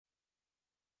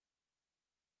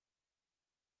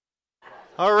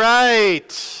All right.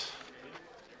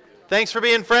 Thanks for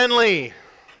being friendly.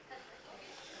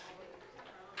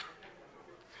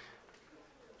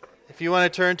 If you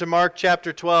want to turn to Mark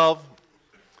chapter 12,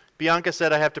 Bianca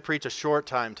said I have to preach a short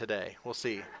time today. We'll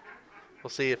see. We'll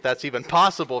see if that's even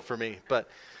possible for me. But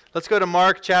let's go to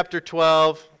Mark chapter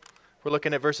 12. We're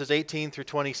looking at verses 18 through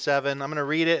 27. I'm going to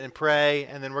read it and pray,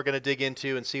 and then we're going to dig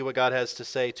into and see what God has to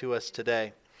say to us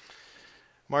today.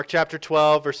 Mark chapter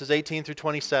 12, verses 18 through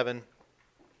 27.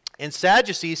 And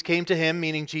Sadducees came to him,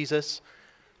 meaning Jesus,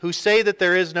 who say that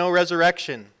there is no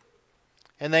resurrection.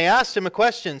 And they asked him a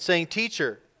question, saying,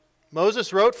 Teacher,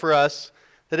 Moses wrote for us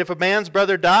that if a man's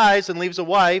brother dies and leaves a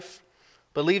wife,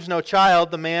 but leaves no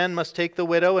child, the man must take the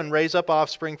widow and raise up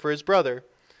offspring for his brother.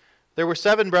 There were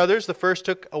 7 brothers. The first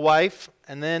took a wife,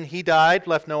 and then he died,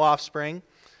 left no offspring.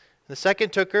 The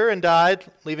second took her and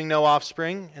died, leaving no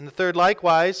offspring. And the third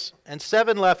likewise, and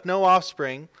 7 left no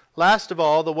offspring. Last of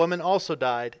all, the woman also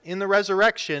died. In the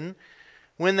resurrection,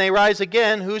 when they rise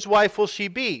again, whose wife will she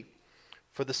be?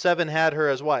 For the 7 had her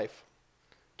as wife.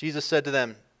 Jesus said to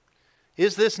them,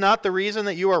 Is this not the reason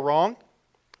that you are wrong?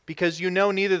 Because you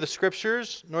know neither the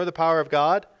Scriptures nor the power of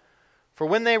God? For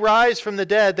when they rise from the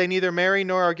dead, they neither marry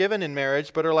nor are given in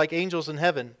marriage, but are like angels in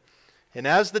heaven. And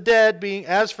as for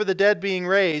the dead being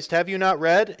raised, have you not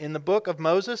read in the book of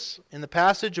Moses, in the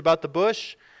passage about the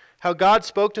bush, how God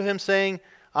spoke to him, saying,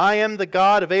 I am the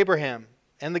God of Abraham,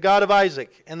 and the God of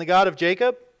Isaac, and the God of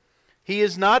Jacob? He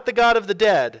is not the God of the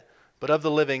dead, but of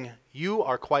the living. You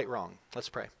are quite wrong. Let's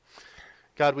pray.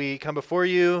 God, we come before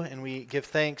you, and we give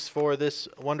thanks for this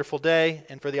wonderful day,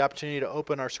 and for the opportunity to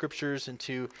open our scriptures and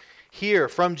to hear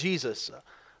from Jesus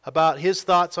about his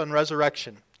thoughts on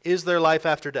resurrection. Is there life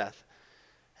after death?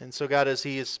 And so, God, as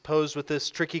he is posed with this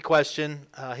tricky question,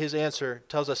 his answer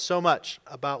tells us so much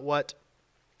about what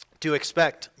to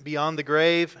expect beyond the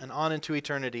grave and on into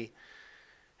eternity.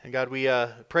 And God, we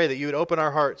pray that you would open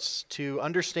our hearts to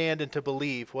understand and to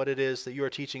believe what it is that you are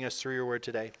teaching us through your word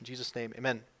today. In Jesus' name,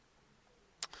 amen.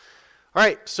 All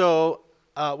right, so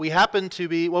we happen to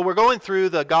be, we're going through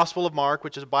the Gospel of Mark,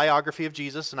 which is a biography of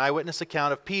Jesus, an eyewitness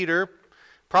account of Peter,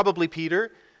 probably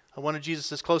Peter, one of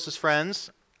Jesus' closest friends,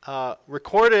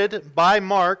 recorded by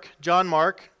Mark, John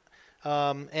Mark.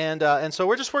 And so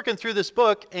we're just working through this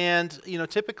book, and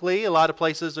typically a lot of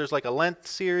places there's like a Lent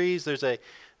series.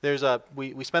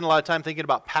 We spend a lot of time thinking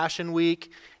about Passion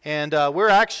Week, and we're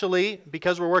actually,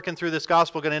 because we're working through this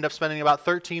gospel, going to end up spending about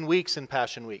 13 weeks in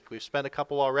Passion Week. We've spent a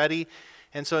couple already,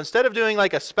 and so instead of doing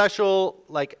like a special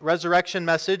resurrection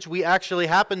message, we actually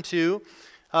happen to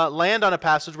land on a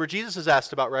passage where Jesus is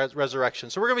asked about resurrection.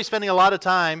 So we're going to be spending a lot of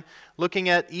time looking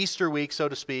at Easter week, so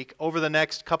to speak, over the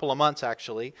next couple of months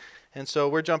actually. And so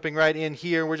we're jumping right in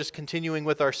here. We're just continuing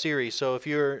with our series. So if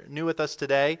you're new with us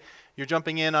today, you're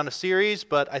jumping in on a series,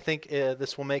 but I think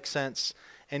this will make sense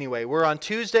anyway. We're on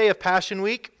Tuesday of Passion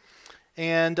Week,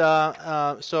 and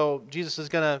so Jesus is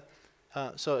going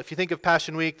to, so if you think of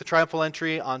Passion Week, the triumphal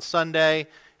entry on Sunday,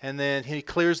 and then he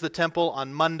clears the temple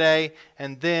on Monday,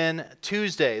 and then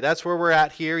Tuesday. That's where we're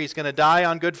at here. He's going to die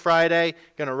on Good Friday,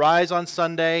 going to rise on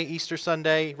Sunday, Easter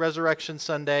Sunday, Resurrection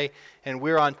Sunday, and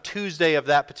we're on Tuesday of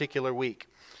that particular week.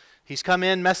 He's come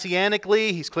in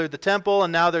messianically, he's cleared the temple,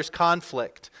 and now there's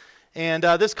conflict. And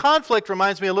this conflict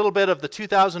reminds me a little bit of the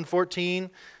 2014,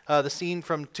 the scene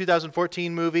from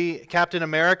 2014 movie Captain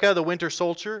America, the Winter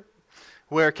Soldier,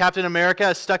 where Captain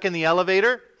America is stuck in the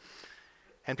elevator,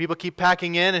 and people keep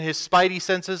packing in, and his spidey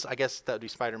senses, I guess that would be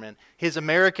Spider-Man, his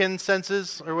American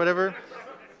senses or whatever,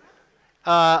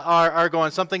 are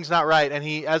going, something's not right. And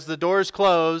he, as the doors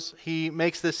close, he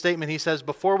makes this statement. He says,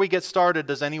 before we get started,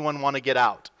 does anyone want to get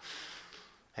out?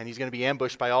 And he's going to be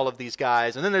ambushed by all of these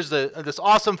guys. And then there's this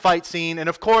awesome fight scene, and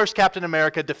of course, Captain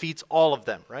America defeats all of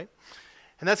them, right?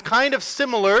 And that's kind of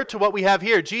similar to what we have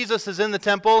here. Jesus is in the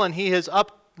temple, and he has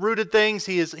uprooted things.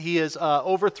 He has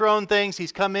overthrown things.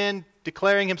 He's come in,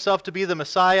 declaring himself to be the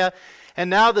Messiah. And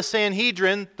now the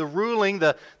Sanhedrin,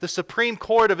 the Supreme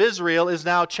Court of Israel, is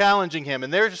now challenging him.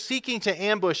 And they're seeking to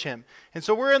ambush him. And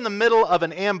so we're in the middle of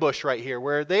an ambush right here,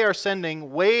 where they are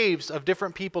sending waves of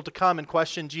different people to come and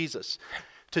question Jesus,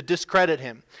 to discredit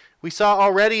him. We saw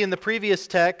already in the previous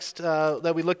text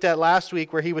that we looked at last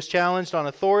week, where he was challenged on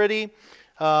authority,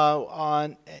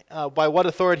 by what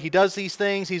authority he does these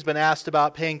things. He's been asked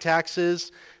about paying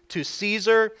taxes to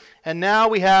Caesar, and now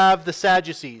we have the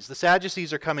Sadducees. The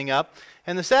Sadducees are coming up,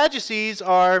 and the Sadducees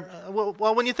are,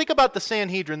 well, when you think about the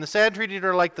Sanhedrin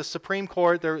are like the Supreme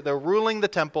Court. They're ruling the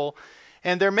temple,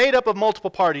 and they're made up of multiple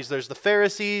parties. There's the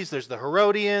Pharisees, there's the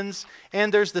Herodians,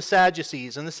 and there's the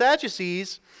Sadducees. And the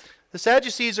Sadducees, The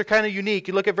Sadducees are kind of unique.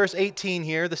 You look at verse 18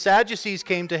 here. The Sadducees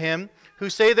came to him who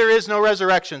say there is no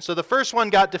resurrection. So the first one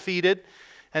got defeated,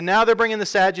 and now they're bringing the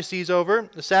Sadducees over.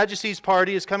 The Sadducees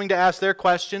party is coming to ask their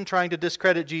question, trying to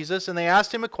discredit Jesus, and they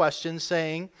asked him a question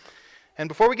saying, and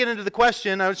before we get into the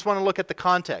question, I just want to look at the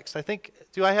context.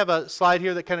 Do I have a slide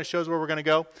here that kind of shows where we're going to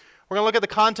go? We're going to look at the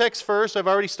context first. I've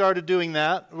already started doing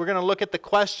that. We're going to look at the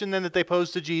question then that they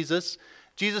posed to Jesus,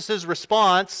 Jesus'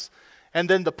 response, and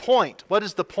then the point. What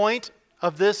is the point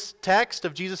of this text,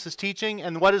 of Jesus' teaching,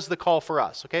 and what is the call for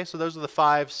us? Okay, so those are the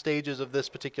 5 stages of this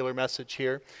particular message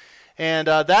here. And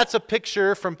that's a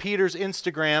picture from Peter's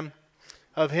Instagram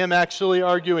of him actually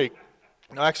arguing.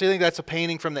 I actually think that's a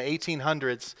painting from the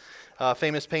 1800s,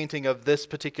 famous painting of this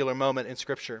particular moment in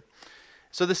Scripture.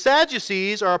 So the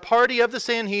Sadducees are a party of the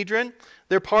Sanhedrin.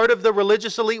 They're part of the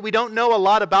religious elite. We don't know a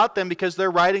lot about them because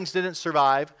their writings didn't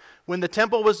survive. When the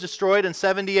temple was destroyed in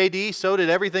 70 AD, so did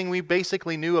everything we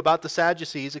basically knew about the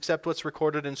Sadducees except what's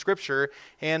recorded in Scripture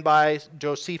and by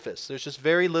Josephus. There's just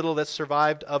very little that's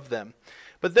survived of them.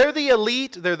 But they're the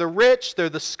elite, they're the rich, they're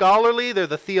the scholarly, they're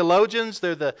the theologians,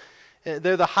 they're the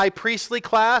high priestly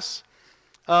class.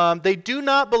 They do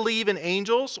not believe in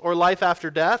angels or life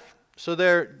after death. So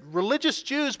they're religious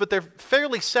Jews, but they're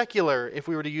fairly secular, if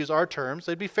we were to use our terms.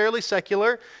 They'd be fairly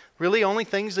secular. Really, only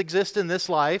things exist in this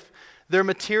life. They're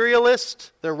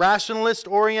materialist. They're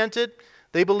rationalist-oriented.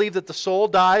 They believe that the soul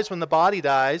dies when the body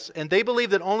dies. And they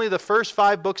believe that only the first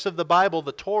 5 books of the Bible,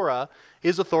 the Torah,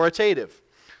 is authoritative.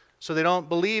 So they don't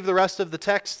believe the rest of the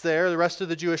text there, the rest of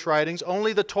the Jewish writings.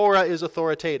 Only the Torah is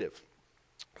authoritative.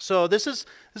 So this is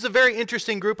a very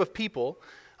interesting group of people.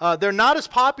 They're not as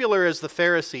popular as the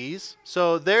Pharisees,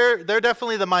 so they're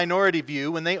definitely the minority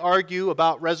view. When they argue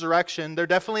about resurrection, they're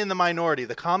definitely in the minority.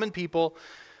 The common people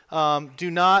do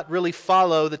not really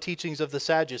follow the teachings of the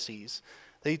Sadducees.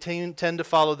 They tend to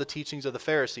follow the teachings of the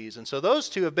Pharisees. And so those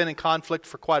two have been in conflict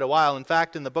for quite a while. In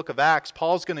fact, in the book of Acts,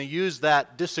 Paul's going to use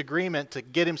that disagreement to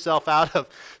get himself out of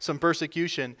some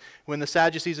persecution when the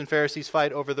Sadducees and Pharisees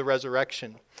fight over the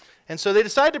resurrection. And so they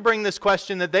decide to bring this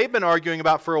question that they've been arguing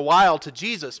about for a while to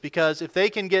Jesus, because if they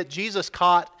can get Jesus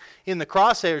caught in the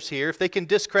crosshairs here, if they can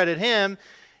discredit him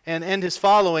and end his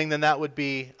following, then that would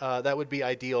be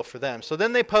ideal for them. So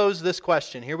then they pose this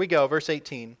question. Here we go, verse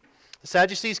 18. The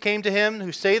Sadducees came to him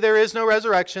who say there is no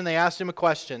resurrection. They asked him a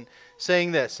question,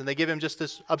 saying this, and they give him just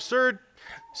this absurd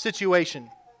situation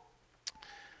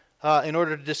in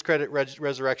order to discredit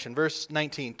resurrection. Verse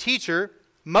 19, Teacher,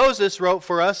 Moses wrote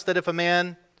for us that if a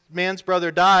man's brother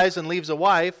dies and leaves a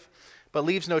wife, but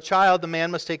leaves no child, the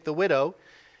man must take the widow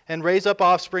and raise up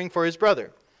offspring for his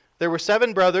brother. There were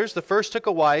 7 brothers. The first took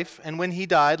a wife, and when he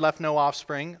died, left no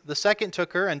offspring. The second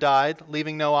took her and died,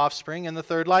 leaving no offspring, and the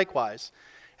third likewise.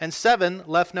 And 7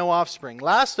 left no offspring.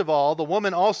 Last of all, the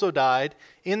woman also died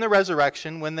in the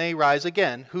resurrection when they rise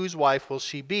again. Whose wife will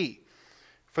she be?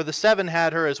 For the 7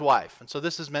 had her as wife. And so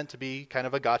this is meant to be kind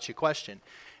of a gotcha question.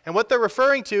 And what they're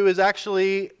referring to is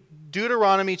actually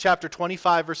Deuteronomy chapter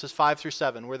 25, verses 5 through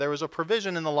 7, where there was a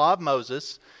provision in the law of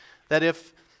Moses that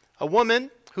if a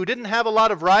woman who didn't have a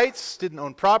lot of rights, didn't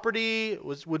own property,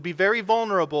 would be very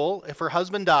vulnerable if her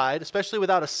husband died, especially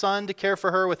without a son to care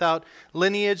for her, without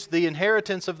lineage, the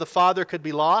inheritance of the father could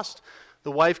be lost,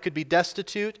 the wife could be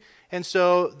destitute. And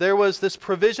so there was this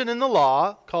provision in the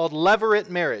law called levirate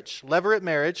marriage. Levirate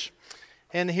marriage.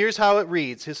 And here's how it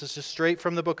reads. This is just straight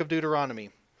from the book of Deuteronomy.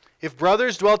 If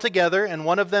brothers dwell together, and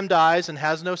one of them dies and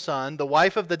has no son, the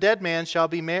wife of the dead man shall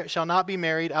not be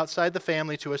married outside the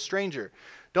family to a stranger.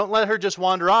 Don't let her just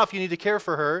wander off. You need to care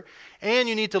for her, and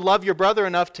you need to love your brother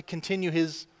enough to continue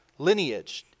his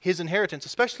lineage, his inheritance,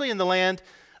 especially in the land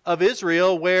of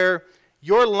Israel, where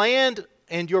your land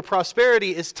and your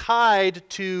prosperity is tied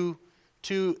to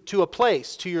a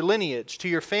place, to your lineage, to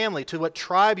your family, to what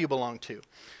tribe you belong to.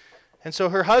 And so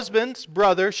her husband's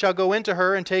brother shall go into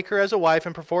her and take her as a wife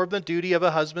and perform the duty of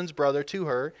a husband's brother to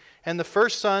her. And the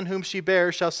first son whom she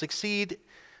bears shall succeed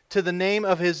to the name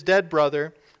of his dead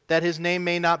brother, that his name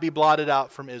may not be blotted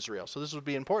out from Israel. So this would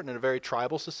be important in a very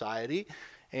tribal society,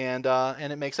 and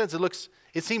it makes sense.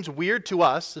 It seems weird to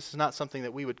us. This is not something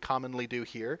that we would commonly do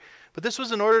here. But this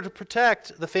was in order to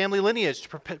protect the family lineage,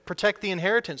 to protect the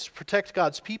inheritance, to protect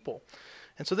God's people.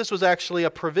 And so this was actually a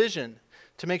provision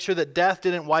to make sure that death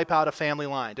didn't wipe out a family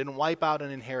line, didn't wipe out an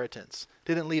inheritance,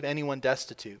 didn't leave anyone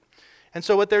destitute. And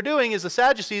so what they're doing is the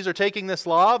Sadducees are taking this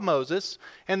law of Moses,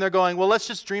 and they're going, well, let's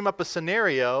just dream up a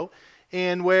scenario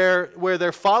in where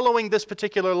they're following this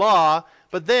particular law,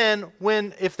 but then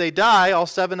if they die, all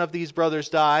 7 of these brothers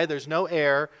die, there's no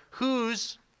heir,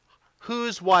 whose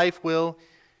wife will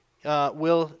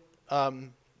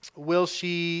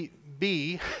she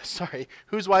be,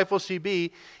 whose wife will she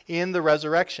be in the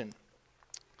resurrection?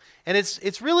 And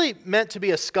it's really meant to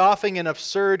be a scoffing and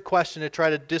absurd question to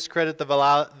try to discredit the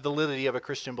validity of a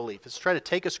Christian belief. It's to try to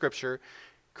take a scripture,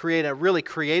 create a really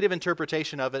creative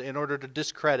interpretation of it in order to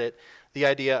discredit the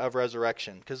idea of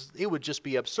resurrection. Because it would just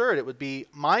be absurd. It would be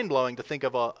mind-blowing to think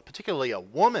of particularly a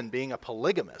woman being a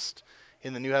polygamist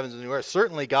in the new heavens and new earth.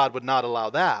 Certainly God would not allow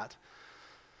that.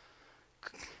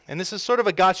 And this is sort of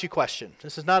a gotcha question.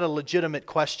 This is not a legitimate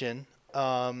question.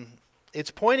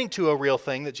 It's pointing to a real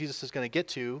thing that Jesus is going to get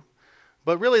to.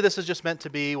 But really, this is just meant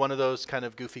to be one of those kind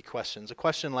of goofy questions. A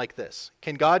question like this: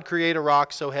 can God create a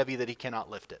rock so heavy that he cannot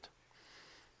lift it?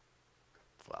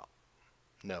 Well,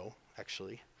 no,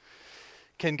 actually.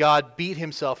 Can God beat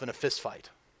himself in a fist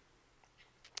fight?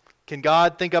 Can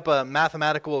God think up a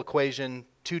mathematical equation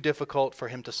too difficult for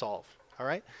him to solve? All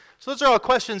right? So those are all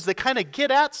questions that kind of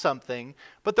get at something,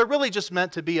 but they're really just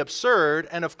meant to be absurd.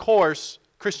 And of course,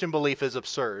 Christian belief is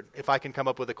absurd if I can come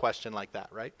up with a question like that,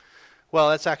 right? Well,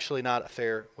 that's actually not a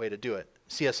fair way to do it.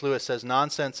 C.S. Lewis says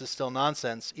nonsense is still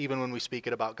nonsense even when we speak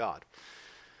it about God.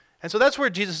 And so that's where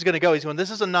Jesus is going to go. He's going,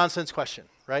 this is a nonsense question,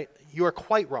 right? You are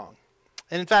quite wrong.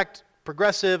 And in fact,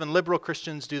 progressive and liberal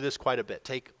Christians do this quite a bit.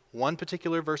 Take one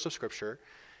particular verse of Scripture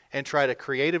and try to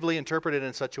creatively interpret it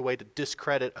in such a way to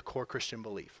discredit a core Christian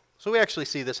belief. So we actually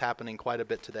see this happening quite a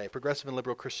bit today. Progressive and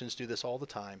liberal Christians do this all the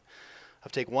time,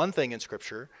 of take one thing in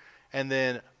Scripture and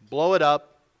then blow it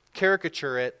up,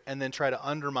 caricature it, and then try to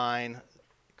undermine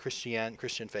Christian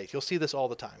faith. You'll see this all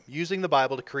the time, using the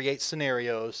Bible to create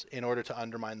scenarios in order to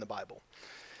undermine the Bible.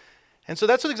 And so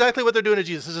that's exactly what they're doing to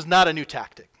Jesus. This is not a new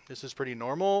tactic. This is pretty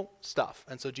normal stuff.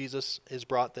 And so Jesus has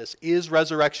brought this. Is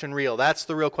resurrection real? That's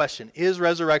the real question. Is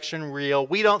resurrection real?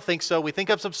 We don't think so. We think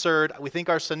it's absurd. We think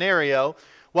our scenario,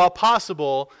 while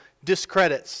possible,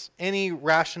 discredits any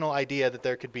rational idea that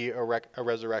there could be a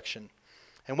resurrection.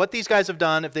 And what these guys have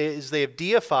done is they have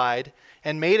deified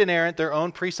and made inerrant their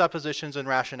own presuppositions and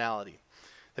rationality.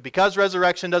 That because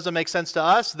resurrection doesn't make sense to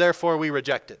us, therefore we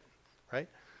reject it, right?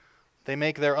 They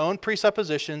make their own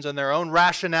presuppositions and their own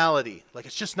rationality. Like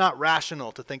it's just not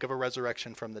rational to think of a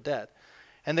resurrection from the dead.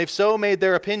 And they've so made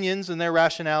their opinions and their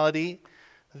rationality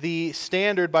the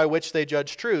standard by which they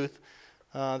judge truth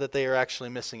that they are actually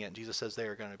missing it. Jesus says they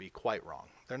are going to be quite wrong.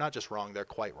 They're not just wrong, they're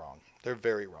quite wrong. They're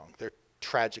very wrong. They're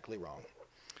tragically wrong.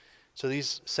 So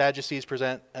these Sadducees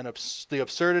present the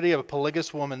absurdity of a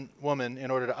polygamous woman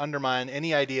in order to undermine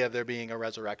any idea of there being a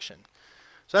resurrection.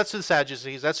 So that's the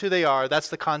Sadducees. That's who they are. That's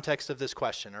the context of this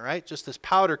question, all right? Just this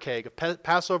powder keg of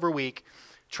Passover week,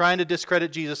 trying to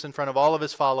discredit Jesus in front of all of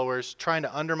his followers, trying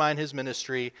to undermine his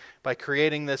ministry by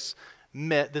creating this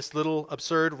little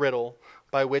absurd riddle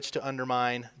by which to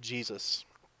undermine Jesus.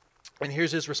 And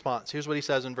here's his response. Here's what he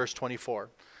says in verse 24.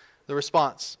 The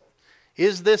response: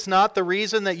 is this not the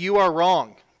reason that you are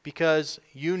wrong? Because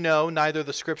you know neither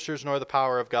the Scriptures nor the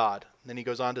power of God. And then he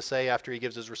goes on to say, after he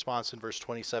gives his response in verse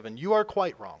 27, you are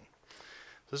quite wrong.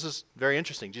 This is very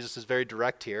interesting. Jesus is very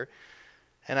direct here.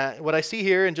 And what I see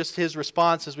here in just his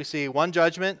response is we see one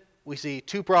judgment, we see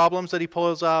two problems that he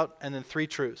pulls out, and then three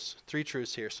truths. Three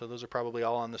truths here. So those are probably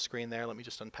all on the screen there. Let me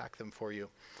just unpack them for you.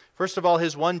 First of all,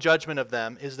 his one judgment of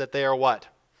them is that they are what?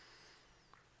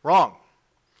 Wrong.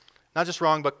 Not just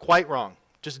wrong, but quite wrong.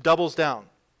 Just doubles down.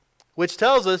 Which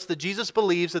tells us that Jesus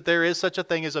believes that there is such a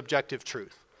thing as objective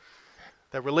truth.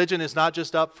 That religion is not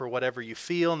just up for whatever you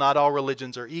feel. Not all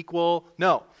religions are equal.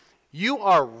 No, you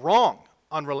are wrong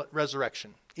on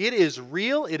resurrection. It is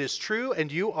real, it is true, and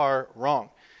you are wrong.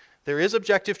 There is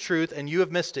objective truth, and you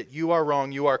have missed it. You are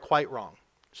wrong. You are quite wrong.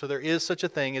 So there is such a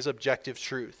thing as objective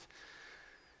truth.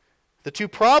 The two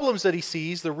problems that he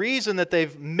sees, the reason that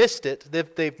they've missed it,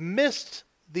 that they've missed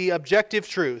the objective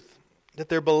truth, that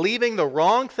they're believing the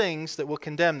wrong things that will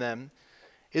condemn them,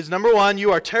 is number one,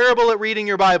 you are terrible at reading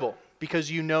your Bible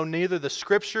because you know neither the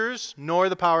Scriptures nor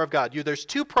the power of God. There's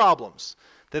two problems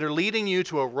that are leading you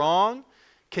to a wrong,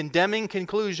 condemning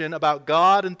conclusion about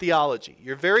God and theology.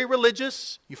 You're very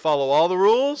religious, you follow all the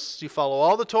rules, you follow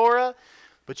all the Torah,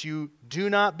 but you do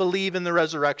not believe in the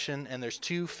resurrection, and there's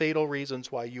two fatal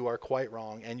reasons why you are quite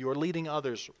wrong, and you're leading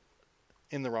others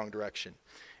in the wrong direction.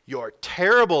 You're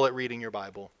terrible at reading your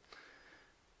Bible,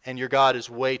 and your God is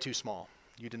way too small.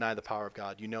 You deny the power of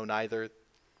God. You know neither.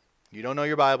 You don't know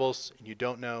your Bibles, and you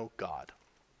don't know God.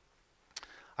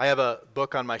 I have a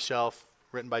book on my shelf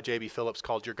written by J.B. Phillips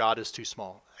called Your God is Too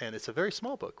Small. And it's a very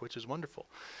small book, which is wonderful.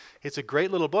 It's a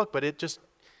great little book, but it just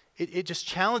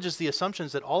challenges the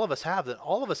assumptions that all of us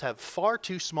have far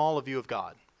too small a view of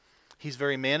God. He's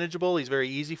very manageable. He's very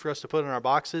easy for us to put in our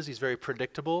boxes. He's very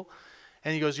predictable.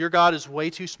 And he goes, your God is way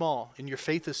too small, and your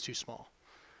faith is too small.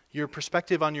 Your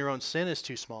perspective on your own sin is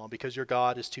too small because your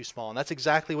God is too small. And that's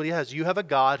exactly what he has. You have a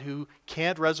God who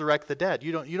can't resurrect the dead.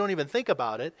 You don't even think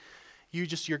about it.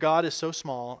 Your God is so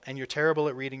small, and you're terrible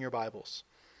at reading your Bibles.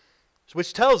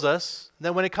 Which tells us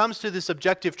that when it comes to this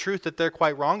objective truth that they're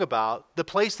quite wrong about, the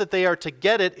place that they are to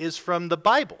get it is from the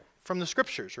Bible, from the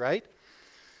Scriptures, right?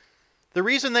 The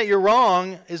reason that you're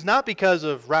wrong is not because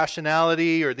of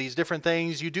rationality or these different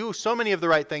things. You do so many of the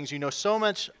right things. You know so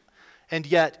much, and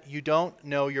yet you don't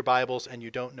know your Bibles and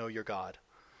you don't know your God.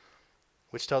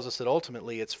 Which tells us that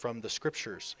ultimately it's from the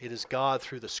Scriptures. It is God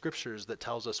through the Scriptures that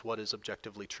tells us what is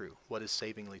objectively true, what is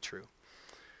savingly true.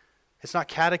 It's not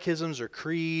catechisms or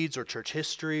creeds or church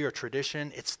history or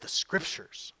tradition. It's the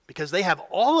Scriptures, because they have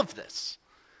all of this.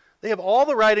 They have all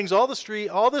the writings, all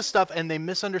this stuff, and they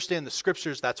misunderstand the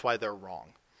Scriptures. That's why they're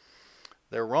wrong.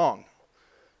 They're wrong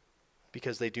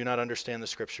because they do not understand the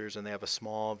Scriptures and they have a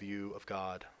small view of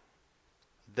God.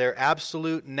 Their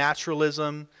absolute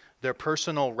naturalism, their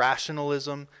personal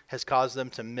rationalism has caused them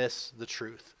to miss the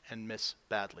truth and miss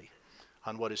badly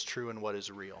on what is true and what is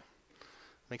real.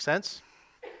 Make sense?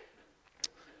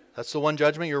 That's the one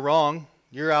judgment. You're wrong.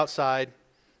 You're outside.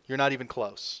 You're not even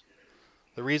close.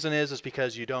 The reason is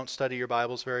because you don't study your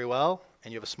Bibles very well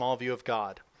and you have a small view of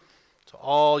God. So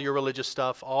all your religious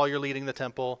stuff, all your leading the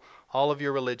temple, all of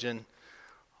your religion,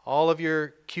 all of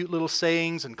your cute little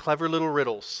sayings and clever little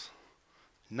riddles,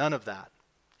 none of that.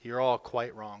 You're all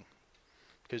quite wrong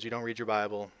because you don't read your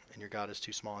Bible and your God is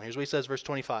too small. And here's what he says, verse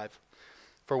 25.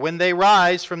 For when they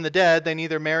rise from the dead, they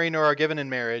neither marry nor are given in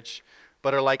marriage,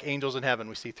 but are like angels in heaven.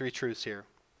 We see three truths here.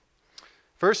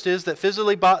 First is that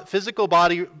physical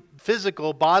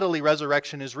bodily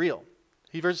resurrection is real.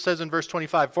 He says in verse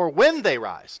 25, for when they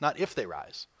rise, not if they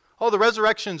rise. Oh, the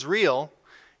resurrection's real.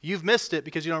 You've missed it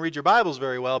because you don't read your Bibles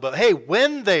very well. But hey,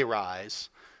 when they rise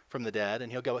from the dead,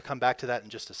 and he'll come back to that in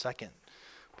just a second.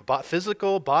 But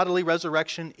physical bodily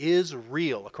resurrection is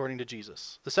real, according to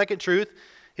Jesus. The second truth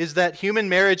is that human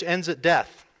marriage ends at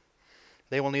death.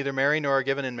 They will neither marry nor are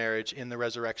given in marriage in the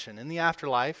resurrection. In the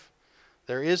afterlife,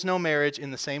 there is no marriage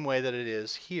in the same way that it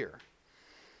is here.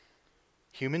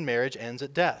 Human marriage ends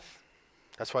at death.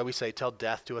 That's why we say, till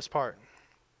death do us part.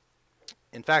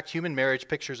 In fact, human marriage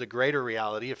pictures a greater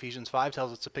reality. Ephesians 5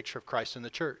 tells us it's a picture of Christ and the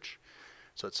church.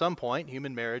 So at some point,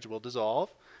 human marriage will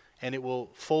dissolve, and it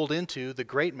will fold into the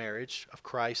great marriage of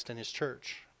Christ and his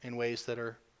church in ways that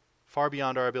are far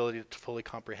beyond our ability to fully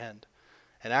comprehend.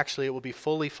 And actually, it will be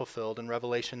fully fulfilled in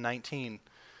Revelation 19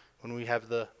 when we have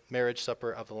the marriage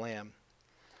supper of the Lamb.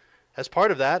 As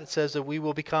part of that, it says that we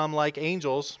will become like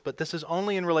angels, but this is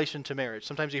only in relation to marriage.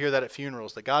 Sometimes you hear that at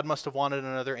funerals, that God must have wanted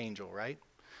another angel, right?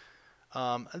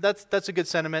 That's a good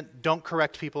sentiment. Don't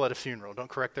correct people at a funeral. Don't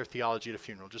correct their theology at a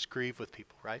funeral. Just grieve with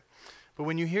people, right? But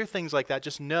when you hear things like that,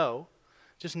 just know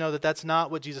that that's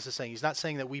not what Jesus is saying. He's not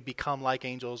saying that we become like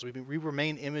angels. We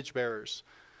remain image bearers.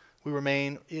 We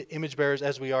remain image bearers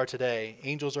as we are today.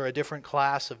 Angels are a different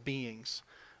class of beings.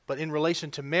 But in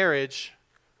relation to marriage,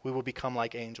 we will become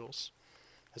like angels.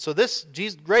 And so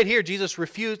right here, Jesus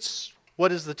refutes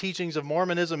what is the teachings of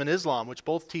Mormonism and Islam, which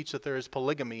both teach that there is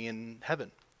polygamy in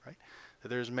heaven, right? That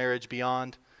there is marriage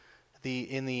beyond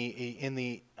in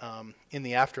the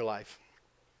afterlife.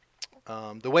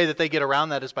 The way that they get around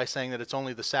that is by saying that it's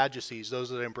only the Sadducees,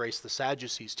 those that embrace the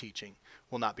Sadducees' teaching,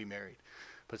 will not be married.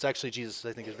 But it's actually Jesus,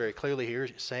 I think, is very clearly here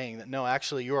saying that, no,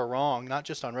 actually you are wrong, not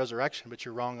just on resurrection, but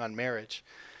you're wrong on marriage.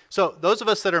 So those of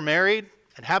us that are married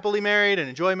and happily married and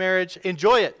enjoy marriage,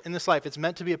 enjoy it in this life. It's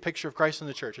meant to be a picture of Christ and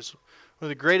the church. It's one of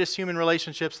the greatest human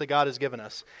relationships that God has given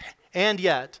us. And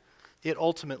yet, it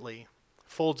ultimately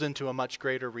folds into a much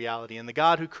greater reality. And the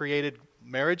God who created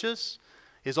marriages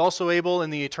is also able in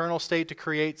the eternal state to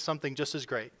create something just as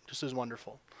great, just as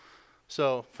wonderful.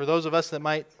 So for those of us that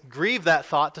might grieve that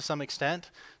thought to some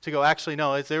extent, to go, actually,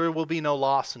 no, there will be no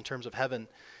loss in terms of heaven,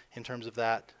 in terms of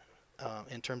that.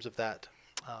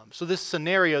 So this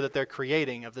scenario that they're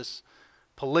creating of this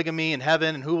polygamy in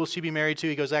heaven and who will she be married to,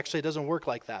 he goes, actually, it doesn't work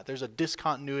like that. There's a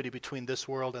discontinuity between this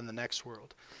world and the next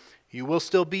world. You will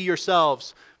still be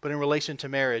yourselves, but in relation to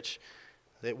marriage,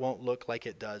 it won't look like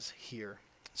it does here.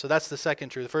 So that's the second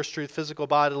truth. The first truth, physical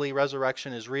bodily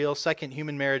resurrection is real. Second,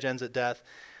 human marriage ends at death.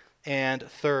 And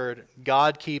third,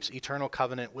 God keeps eternal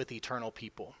covenant with eternal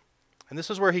people. And this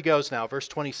is where he goes now, verse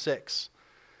 26.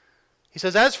 He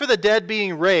says, as for the dead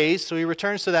being raised, so he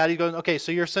returns to that. He goes, okay,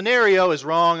 so your scenario is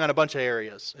wrong on a bunch of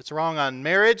areas. It's wrong on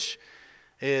marriage.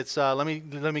 It's let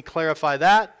me clarify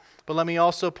that. But let me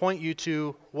also point you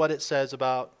to what it says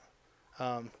about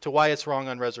to why it's wrong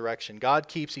on resurrection. God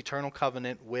keeps eternal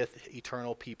covenant with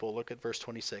eternal people. Look at verse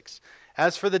 26.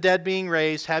 As for the dead being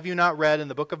raised, have you not read in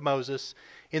the book of Moses,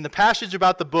 in the passage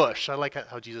about the bush? I like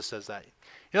how Jesus says that.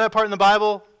 You know that part in the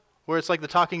Bible where it's like the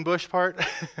talking bush part?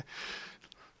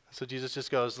 So Jesus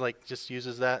just goes, just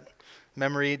uses that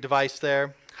memory device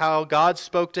there. How God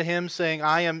spoke to him saying,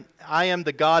 I am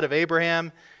the God of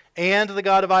Abraham and the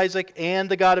God of Isaac and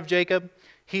the God of Jacob.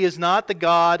 He is not the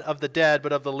God of the dead,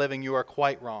 but of the living. You are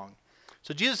quite wrong.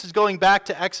 So Jesus is going back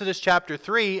to Exodus chapter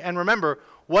 3. And remember,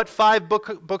 what 5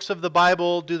 books of the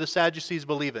Bible do the Sadducees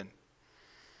believe in?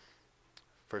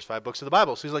 First 5 books of the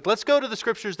Bible. So he's like, let's go to the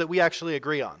scriptures that we actually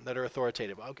agree on, that are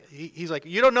authoritative. Okay. He's like,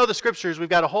 you don't know the scriptures. We've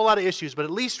got a whole lot of issues, but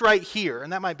at least right here,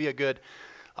 and that might be a good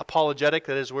apologetic,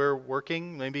 that as we're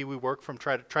working, maybe we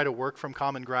try to work from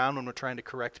common ground when we're trying to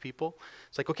correct people.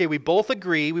 It's like, okay, we both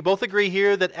agree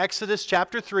here that Exodus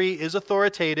chapter 3 is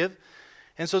authoritative.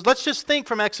 And so let's just think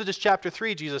from Exodus chapter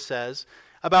 3, Jesus says,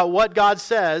 about what God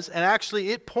says, and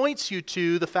actually it points you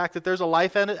to the fact that there's a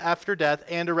life after death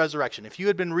and a resurrection. If you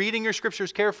had been reading your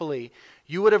scriptures carefully,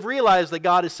 you would have realized that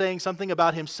God is saying something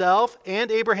about himself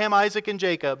and Abraham, Isaac, and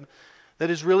Jacob that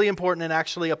is really important and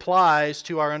actually applies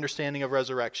to our understanding of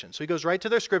resurrection. So he goes right to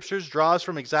their scriptures, draws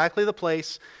from exactly the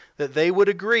place that they would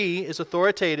agree is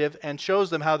authoritative, and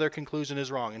shows them how their conclusion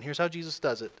is wrong. And here's how Jesus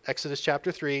does it. Exodus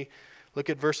chapter 3,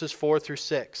 look at verses 4 through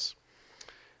 6.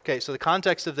 Okay, so the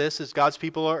context of this is God's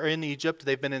people are in Egypt.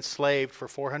 They've been enslaved for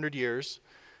 400 years.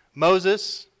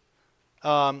 Moses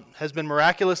has been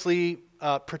miraculously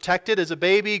protected as a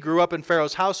baby, grew up in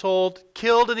Pharaoh's household,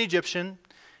 killed an Egyptian,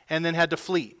 and then had to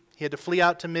flee. He had to flee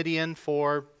out to Midian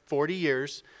for 40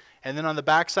 years. And then on the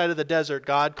backside of the desert,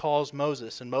 God calls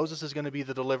Moses. And Moses is going to be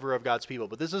the deliverer of God's people.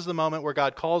 But this is the moment where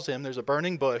God calls him. There's a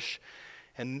burning bush.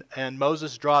 And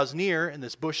Moses draws near, and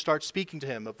this bush starts speaking to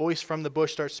him. A voice from the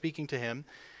bush starts speaking to him.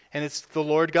 And it's the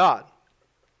Lord God.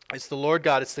 It's the Lord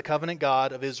God. It's the covenant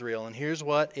God of Israel. And here's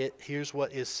what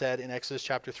is said in Exodus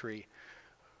chapter 3.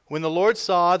 When the Lord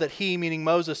saw that he, meaning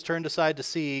Moses, turned aside to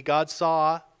see, God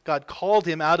called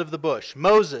him out of the bush,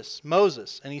 Moses,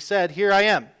 Moses. And he said, Here I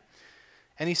am.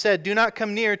 And he said, Do not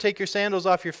come near, take your sandals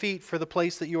off your feet, for the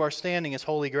place that you are standing is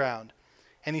holy ground.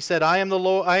 And he said, I am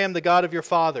the God of your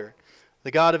father,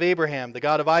 the God of Abraham, the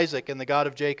God of Isaac, and the God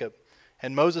of Jacob.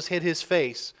 And Moses hid his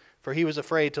face, for he was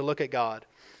afraid to look at God.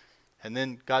 And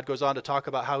then God goes on to talk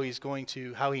about how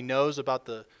he knows about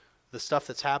the stuff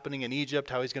that's happening in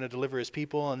Egypt, how he's going to deliver his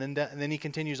people. And then he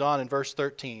continues on in verse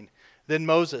 13. Then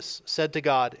Moses said to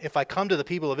God, If I come to the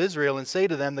people of Israel and say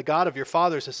to them, The God of your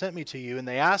fathers has sent me to you, and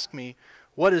they ask me,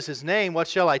 What is his name? What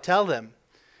shall I tell them?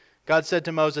 God said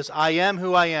to Moses, I am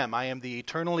who I am. I am the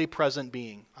eternally present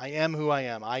being. I am who I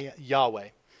am. Yahweh.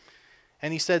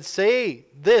 And he said, Say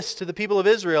this to the people of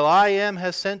Israel, I am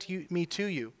has sent me to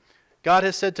you. God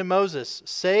has said to Moses,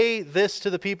 Say this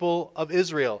to the people of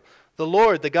Israel, The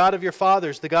Lord, the God of your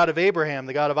fathers, the God of Abraham,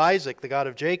 the God of Isaac, the God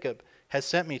of Jacob, has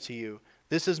sent me to you.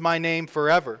 This is my name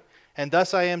forever, and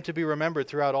thus I am to be remembered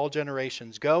throughout all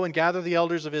generations. Go and gather the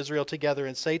elders of Israel together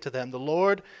and say to them, The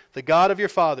Lord, the God of your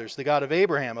fathers, the God of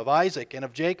Abraham, of Isaac, and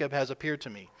of Jacob, has appeared to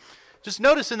me. Just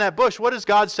notice in that bush, what does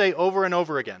God say over and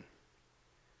over again?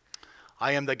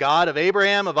 I am the God of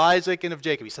Abraham, of Isaac, and of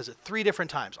Jacob. He says it 3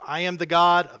 different times. I am the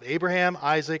God of Abraham,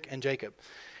 Isaac, and Jacob.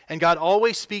 And God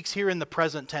always speaks here in the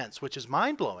present tense, which is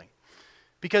mind-blowing.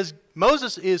 Because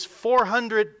Moses is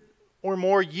 400 or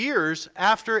more years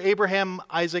after Abraham,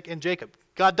 Isaac, and Jacob.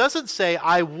 God doesn't say,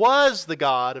 I was the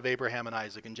God of Abraham and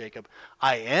Isaac and Jacob.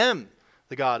 I am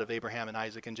the God of Abraham and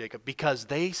Isaac and Jacob, because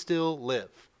they still live.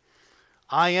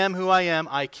 I am who I am.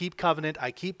 I keep covenant.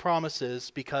 I keep promises,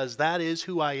 because that is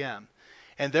who I am.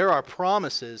 And there are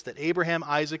promises that Abraham,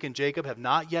 Isaac, and Jacob have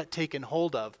not yet taken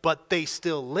hold of, but they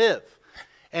still live.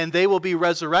 And they will be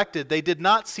resurrected. They did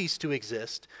not cease to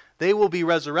exist. They will be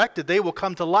resurrected. They will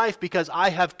come to life because I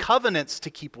have covenants to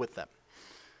keep with them.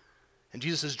 And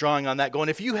Jesus is drawing on that, going,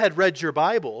 if you had read your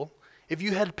Bible, if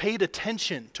you had paid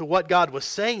attention to what God was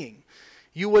saying,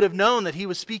 you would have known that he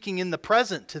was speaking in the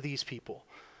present to these people.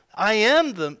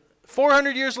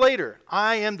 400 years later,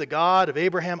 I am the God of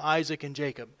Abraham, Isaac, and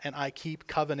Jacob, and I keep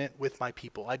covenant with my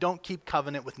people. I don't keep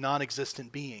covenant with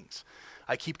non-existent beings.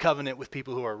 I keep covenant with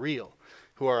people who are real,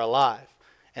 who are alive,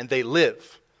 and they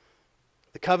live.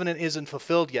 The covenant isn't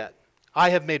fulfilled yet.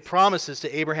 I have made promises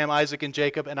to Abraham, Isaac, and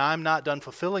Jacob, and I'm not done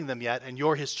fulfilling them yet, and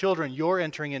you're his children. You're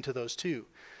entering into those too.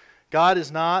 God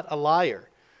is not a liar.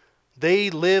 They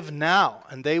live now,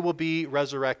 and they will be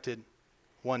resurrected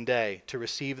one day to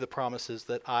receive the promises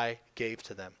that I gave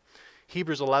to them.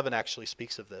 Hebrews 11 actually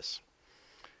speaks of this.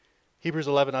 Hebrews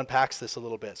 11 unpacks this a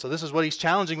little bit. So this is what he's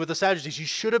challenging with the Sadducees. You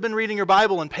should have been reading your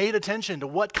Bible and paid attention to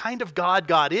what kind of God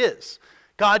God is.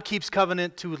 God keeps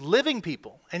covenant to living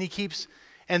people,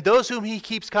 and those whom he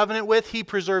keeps covenant with, he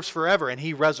preserves forever, and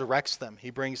he resurrects them.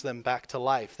 He brings them back to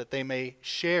life, that they may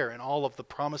share in all of the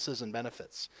promises and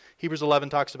benefits. Hebrews 11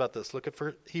 talks about this. Look at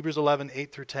Hebrews 11,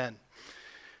 8 through 10. It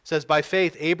says, by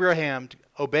faith Abraham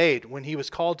obeyed when he was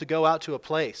called to go out to a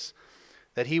place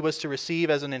that he was to receive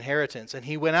as an inheritance, and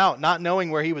he went out, not knowing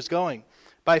where he was going.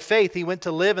 By faith he went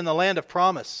to live in the land of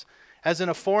promise, as in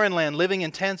a foreign land, living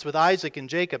in tents with Isaac and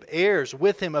Jacob, heirs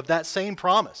with him of that same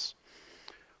promise.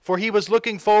 For he was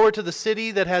looking forward to the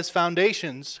city that has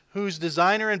foundations, whose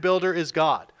designer and builder is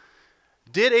God.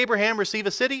 Did Abraham receive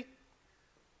a city?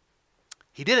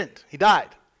 He didn't. He died.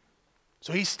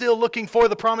 So he's still looking for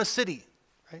the promised city.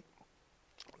 Right?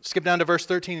 Skip down to verse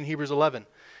 13 in Hebrews 11.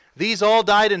 These all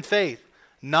died in faith,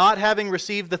 not having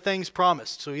received the things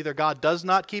promised. So either God does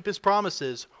not keep his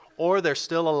promises, or they're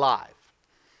still alive.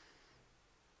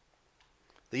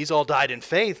 These all died in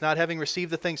faith, not having received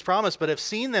the things promised, but have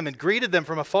seen them and greeted them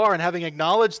from afar, and having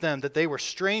acknowledged them that they were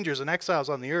strangers and exiles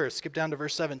on the earth. Skip down to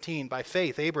verse 17. By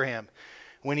faith, Abraham,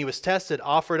 when he was tested,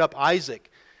 offered up Isaac.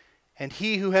 And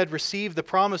he who had received the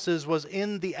promises was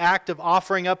in the act of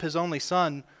offering up his only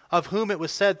son, of whom it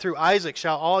was said, through Isaac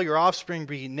shall all your offspring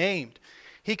be named.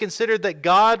 He considered that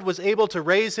God was able to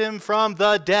raise him from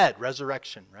the dead.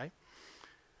 Resurrection, right?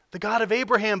 The God of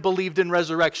Abraham believed in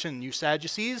resurrection, you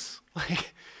Sadducees.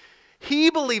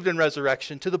 He believed in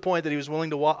resurrection to the point that he was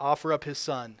willing to offer up his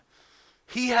son.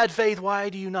 He had faith. Why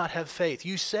do you not have faith?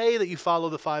 You say that you follow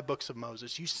the 5 books of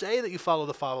Moses. You say that you follow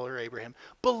the follower Abraham.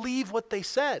 Believe what they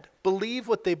said. Believe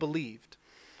what they believed.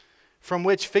 From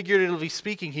which, figuratively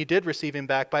speaking, he did receive him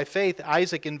back. By faith,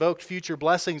 Isaac invoked future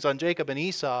blessings on Jacob and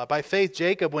Esau. By faith,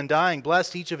 Jacob, when dying,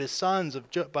 blessed each of his sons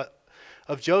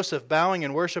of Joseph, bowing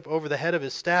in worship over the head of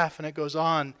his staff. And it goes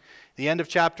on. The end of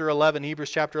chapter 11,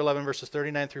 Hebrews chapter 11, verses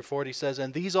 39 through 40 says,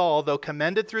 and these all, though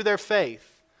commended through their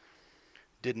faith,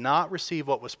 did not receive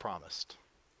what was promised.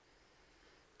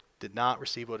 Did not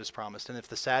receive what is promised. And if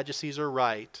the Sadducees are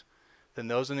right, then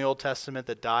those in the Old Testament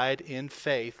that died in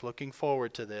faith, looking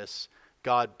forward to this,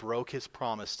 God broke his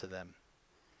promise to them.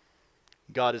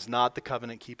 God is not the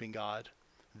covenant-keeping God.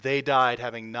 They died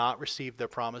having not received their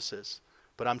promises.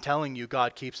 But I'm telling you,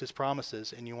 God keeps his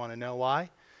promises, and you want to know why?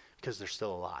 Because they're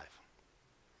still alive.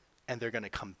 And they're going to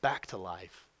come back to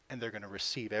life, and they're going to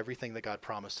receive everything that God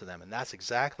promised to them. And that's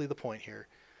exactly the point here.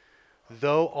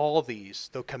 Though all these,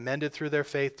 though commended through their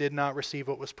faith, did not receive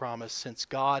what was promised, since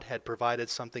God had provided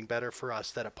something better for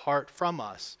us, that apart from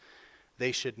us,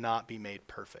 they should not be made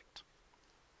perfect.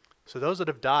 So those that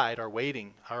have died are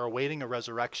awaiting a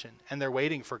resurrection, and they're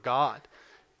waiting for God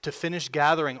to finish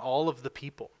gathering all of the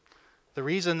people. The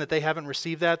reason that they haven't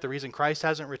received that, the reason Christ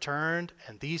hasn't returned,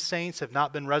 and these saints have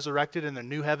not been resurrected in the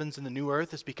new heavens and the new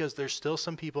earth, is because there's still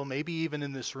some people, maybe even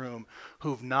in this room,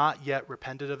 who've not yet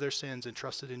repented of their sins and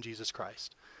trusted in Jesus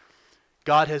Christ.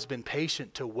 God has been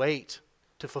patient to wait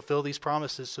to fulfill these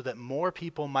promises so that more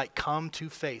people might come to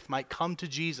faith, might come to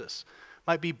Jesus,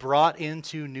 might be brought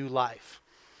into new life.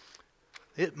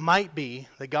 It might be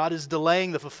that God is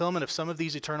delaying the fulfillment of some of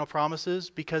these eternal promises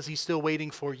because he's still waiting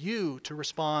for you to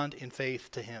respond in faith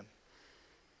to him.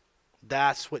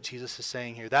 That's what Jesus is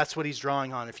saying here. That's what he's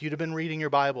drawing on. If you'd have been reading your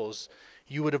Bibles,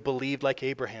 you would have believed like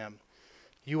Abraham.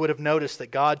 You would have noticed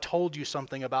that God told you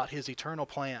something about his eternal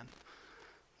plan,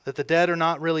 that the dead are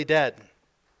not really dead,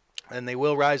 and they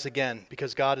will rise again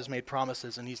because God has made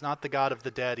promises, and he's not the God of the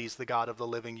dead, he's the God of the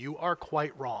living. You are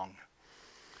quite wrong,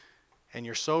 and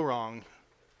you're so wrong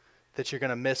that you're going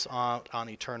to miss out on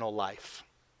eternal life.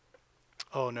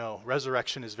 Oh no,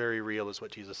 resurrection is very real is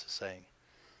what Jesus is saying.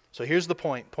 So here's the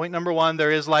point. Point number 1,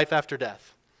 there is life after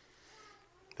death.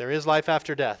 There is life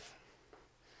after death.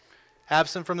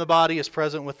 Absent from the body is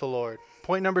present with the Lord.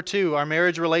 Point number 2, our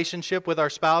marriage relationship with our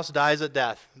spouse dies at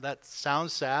death. That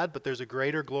sounds sad, but there's a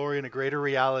greater glory and a greater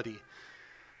reality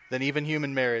than even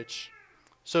human marriage.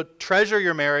 So treasure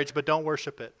your marriage, but don't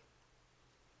worship it.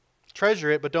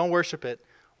 Treasure it, but don't worship it.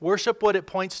 Worship what it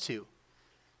points to,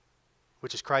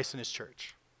 which is Christ and his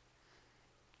church.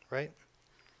 Right?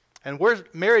 And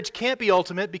marriage can't be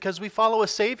ultimate because we follow a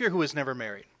Savior who was never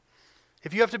married.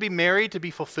 If you have to be married to be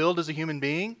fulfilled as a human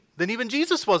being, then even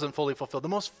Jesus wasn't fully fulfilled. The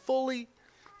most fully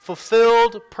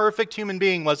fulfilled, perfect human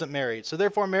being wasn't married. So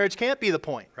therefore, marriage can't be the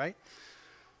point, right?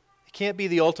 It can't be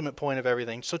the ultimate point of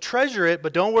everything. So treasure it,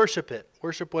 but don't worship it.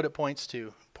 Worship what it points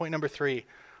to. Point number 3,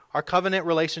 our covenant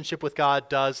relationship with God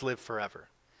does live forever.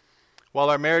 While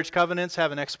our marriage covenants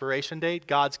have an expiration date,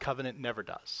 God's covenant never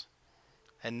does.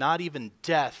 And not even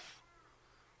death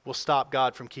will stop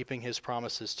God from keeping his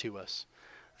promises to us.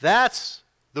 That's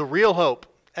the real hope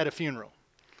at a funeral.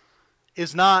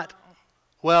 Is not,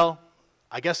 well,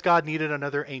 I guess God needed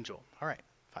another angel. All right,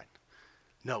 fine.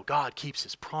 No, God keeps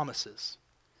his promises.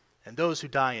 And those who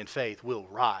die in faith will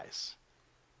rise.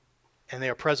 And they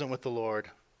are present with the Lord,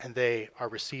 and they are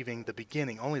receiving the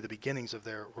beginning, only the beginnings of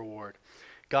their reward.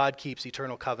 God keeps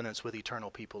eternal covenants with eternal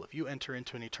people. If you enter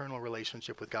into an eternal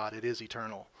relationship with God, it is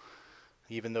eternal,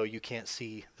 even though you can't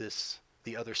see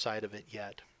the other side of it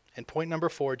yet. And point number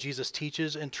 4, Jesus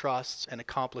teaches and trusts and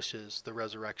accomplishes the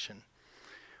resurrection.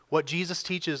 What Jesus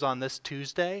teaches on this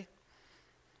Tuesday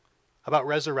about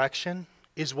resurrection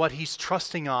is what he's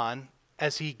trusting on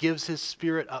as he gives his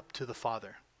spirit up to the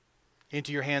Father.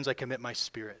 Into your hands I commit my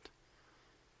spirit.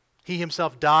 He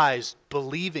himself dies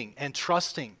believing and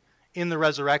trusting in the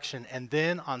resurrection. And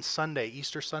then on Sunday,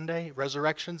 Easter Sunday,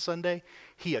 Resurrection Sunday,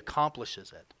 he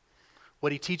accomplishes it.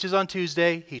 What he teaches on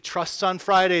Tuesday, he trusts on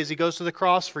Friday as he goes to the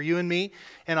cross for you and me.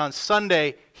 And on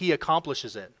Sunday, he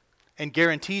accomplishes it and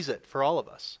guarantees it for all of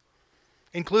us,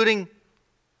 including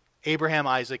Abraham,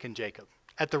 Isaac, and Jacob.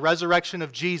 At the resurrection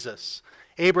of Jesus,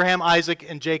 Abraham, Isaac,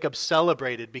 and Jacob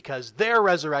celebrated because their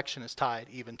resurrection is tied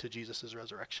even to Jesus'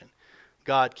 resurrection.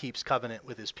 God keeps covenant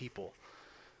with his people.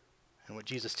 And what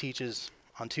Jesus teaches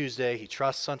on Tuesday, he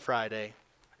trusts on Friday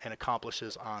and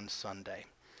accomplishes on Sunday.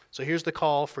 So here's the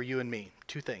call for you and me.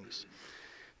 Two things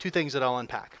that I'll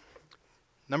unpack.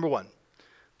 Number 1,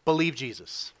 believe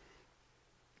Jesus.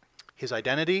 His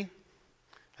identity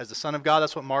as the Son of God,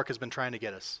 that's what Mark has been trying to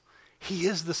get us. He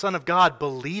is the Son of God.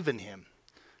 Believe in him.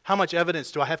 How much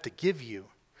evidence do I have to give you?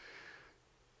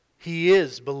 He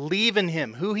is. Believe in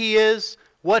him. Who he is,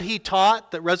 what he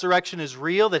taught, that resurrection is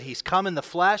real, that he's come in the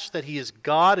flesh, that he is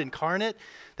God incarnate,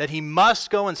 that he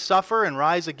must go and suffer and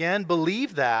rise again.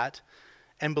 Believe that,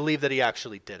 and believe that he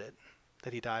actually did it,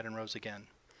 that he died and rose again.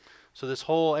 So this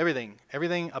whole,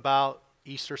 everything about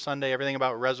Easter Sunday, everything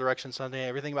about Resurrection Sunday,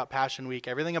 everything about Passion Week,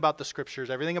 everything about the Scriptures,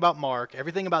 everything about Mark,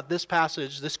 everything about this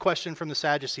passage, this question from the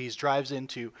Sadducees drives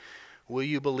into, will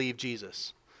you believe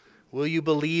Jesus? Will you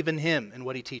believe in him and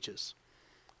what he teaches?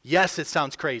 Yes, it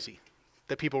sounds crazy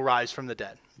that people rise from the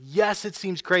dead. Yes, it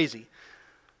seems crazy.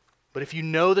 But if you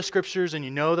know the Scriptures and you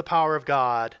know the power of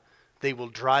God, they will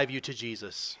drive you to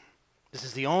Jesus. This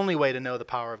is the only way to know the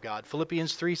power of God.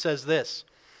 Philippians 3 says this,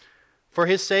 for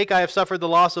his sake I have suffered the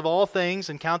loss of all things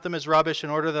and count them as rubbish in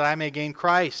order that I may gain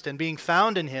Christ and being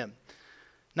found in him,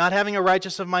 not having a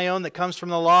righteousness of my own that comes from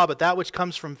the law, but that which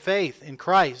comes from faith in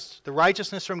Christ, the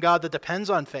righteousness from God that depends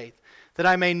on faith, that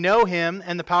I may know him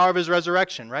and the power of his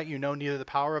resurrection. Right? You know neither the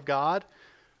power of God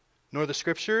nor the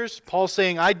Scriptures. Paul's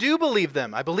saying, I do believe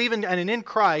them. I believe in, and in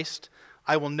Christ,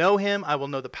 I will know him, I will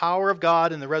know the power of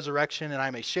God in the resurrection, and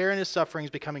I may share in his sufferings,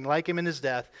 becoming like him in his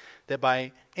death, that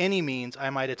by any means I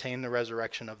might attain the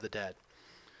resurrection of the dead.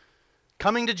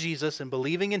 Coming to Jesus and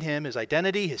believing in him, his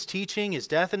identity, his teaching, his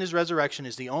death, and his resurrection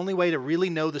is the only way to really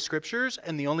know the Scriptures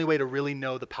and the only way to really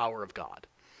know the power of God.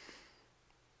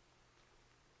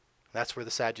 That's where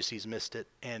the Sadducees missed it,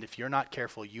 and if you're not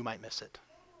careful, you might miss it.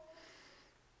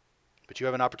 But you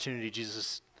have an opportunity. Jesus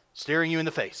is staring you in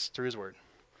the face through his word.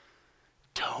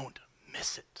 Don't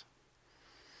miss it.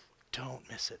 Don't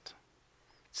miss it.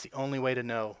 It's the only way to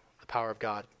know the power of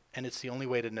God, and it's the only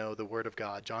way to know the word of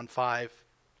God. John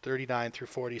 5:39 through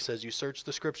 40 says, you search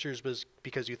the Scriptures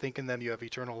because you think in them you have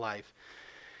eternal life,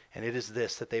 and it is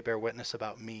this, that they bear witness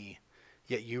about me,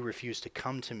 yet you refuse to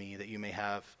come to me that you may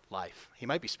have life. He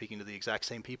might be speaking to the exact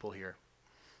same people here.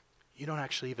 You don't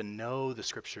actually even know the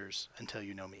Scriptures until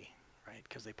you know me, right?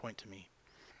 Because they point to me.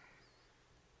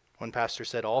 One pastor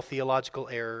said, all theological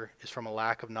error is from a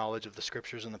lack of knowledge of the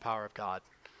Scriptures and the power of God,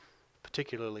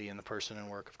 particularly in the person and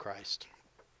work of Christ.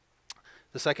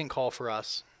 The second call for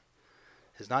us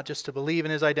is not just to believe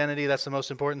in his identity, that's the most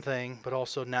important thing, but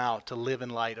also now to live in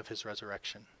light of his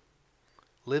resurrection.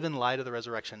 Live in light of the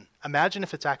resurrection. Imagine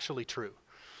if it's actually true,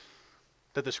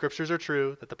 that the Scriptures are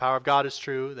true, that the power of God is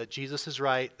true, that Jesus is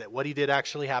right, that what he did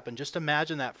actually happened. Just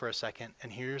imagine that for a second,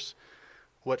 and here's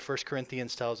what 1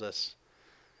 Corinthians tells us.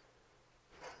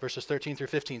 Verses 13 through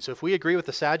 15. So if we agree with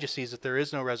the Sadducees that there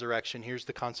is no resurrection, here's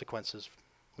the consequences.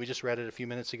 We just read it a few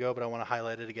minutes ago, but I want to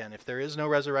highlight it again. If there is no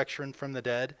resurrection from the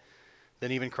dead,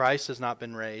 then even Christ has not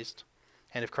been raised.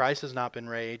 And if Christ has not been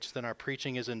raised, then our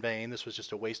preaching is in vain. This was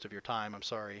just a waste of your time, I'm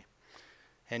sorry.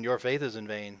 And your faith is in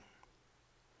vain.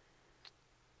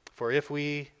 For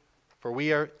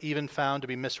we are even found to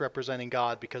be misrepresenting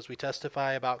God, because we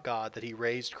testify about God that he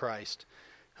raised Christ,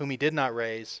 whom he did not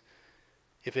raise,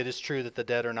 if it is true that the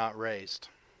dead are not raised.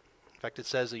 In fact, it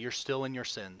says that you're still in your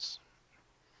sins.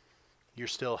 You're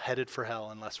still headed for hell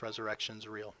unless resurrection's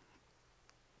real.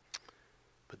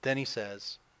 But then he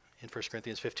says in 1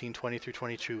 Corinthians 15, 20 through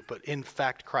 22, but in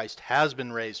fact Christ has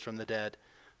been raised from the dead,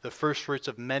 the first fruits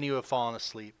of many who have fallen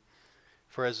asleep.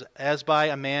 For as by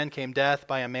a man came death,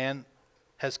 by a man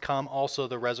has come also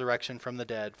the resurrection from the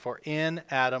dead. For in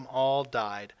Adam all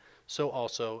died, so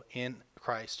also in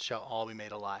Christ shall all be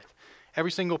made alive.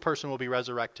 Every single person will be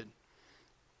resurrected.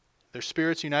 Their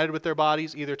spirits united with their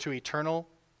bodies, either to eternal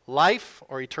life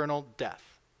or eternal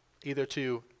death, either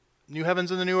to new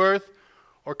heavens and the new earth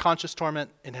or conscious torment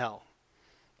in hell.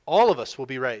 All of us will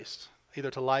be raised,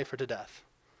 either to life or to death.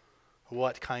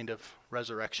 What kind of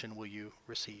resurrection will you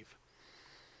receive?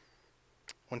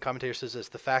 One commentator says this: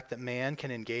 the fact that man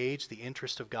can engage the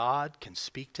interest of God, can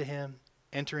speak to him,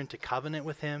 enter into covenant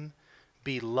with him,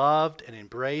 be loved and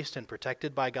embraced and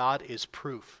protected by God is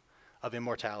proof of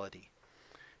immortality.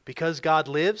 Because God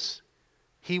lives,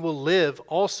 he will live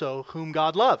also whom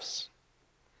God loves.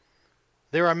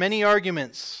 There are many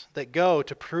arguments that go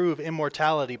to prove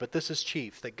immortality, but this is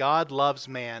chief, that God loves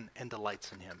man and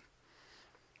delights in him.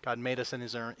 God made us in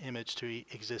his image to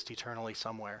exist eternally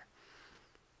somewhere.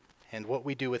 And what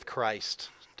we do with Christ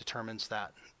determines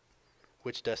that,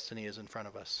 which destiny is in front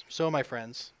of us. So, my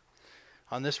friends,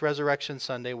 on this Resurrection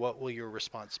Sunday, what will your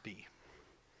response be?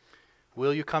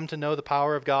 Will you come to know the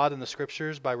power of God in the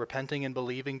Scriptures by repenting and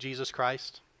believing Jesus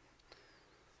Christ?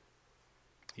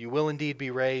 You will indeed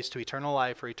be raised to eternal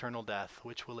life or eternal death.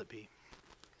 Which will it be?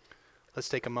 Let's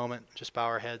take a moment, just bow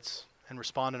our heads, and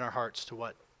respond in our hearts to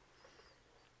what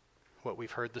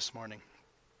we've heard this morning.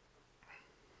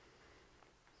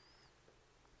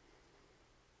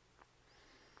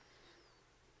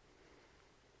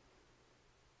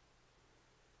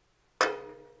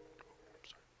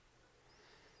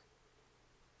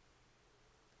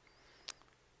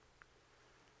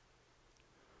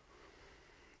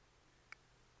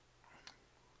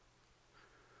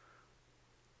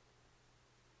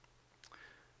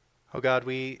 Oh God,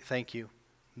 we thank you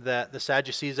that the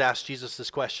Sadducees asked Jesus this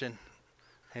question.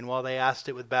 And while they asked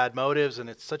it with bad motives, and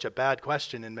it's such a bad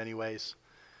question in many ways,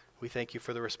 we thank you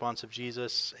for the response of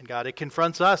Jesus. And God, it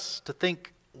confronts us to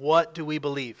think, what do we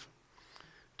believe?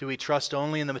 Do we trust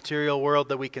only in the material world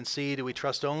that we can see? Do we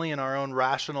trust only in our own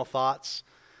rational thoughts?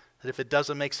 That if it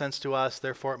doesn't make sense to us,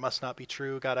 therefore it must not be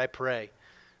true? God, I pray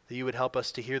that you would help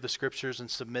us to hear the Scriptures and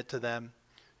submit to them,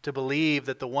 to believe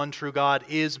that the one true God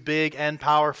is big and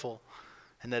powerful,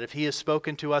 and that if he has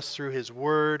spoken to us through his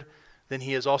word, then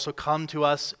he has also come to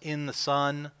us in the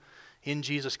Son, in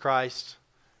Jesus Christ.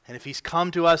 And if he's come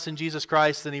to us in Jesus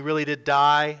Christ, then he really did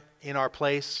die in our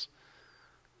place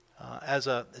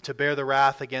to bear the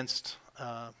wrath against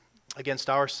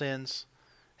our sins.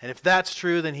 And if that's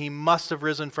true, then he must have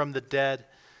risen from the dead,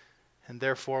 and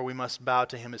therefore we must bow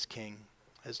to him as King,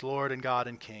 as Lord and God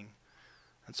and King.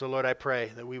 And so, Lord, I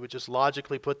pray that we would just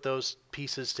logically put those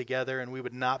pieces together, and we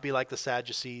would not be like the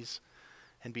Sadducees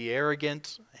and be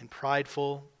arrogant and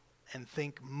prideful and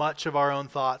think much of our own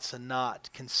thoughts and not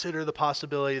consider the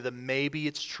possibility that maybe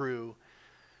it's true.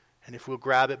 And if we'll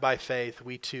grab it by faith,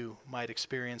 we too might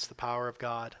experience the power of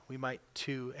God. We might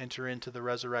too enter into the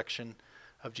resurrection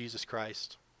of Jesus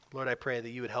Christ. Lord, I pray that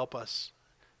you would help us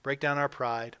break down our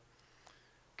pride,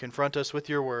 confront us with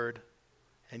your word,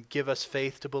 and give us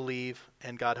faith to believe,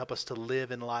 and God, help us to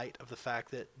live in light of the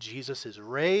fact that Jesus is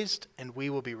raised and we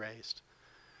will be raised.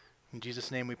 In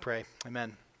Jesus' name we pray.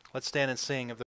 Amen. Let's stand and sing of the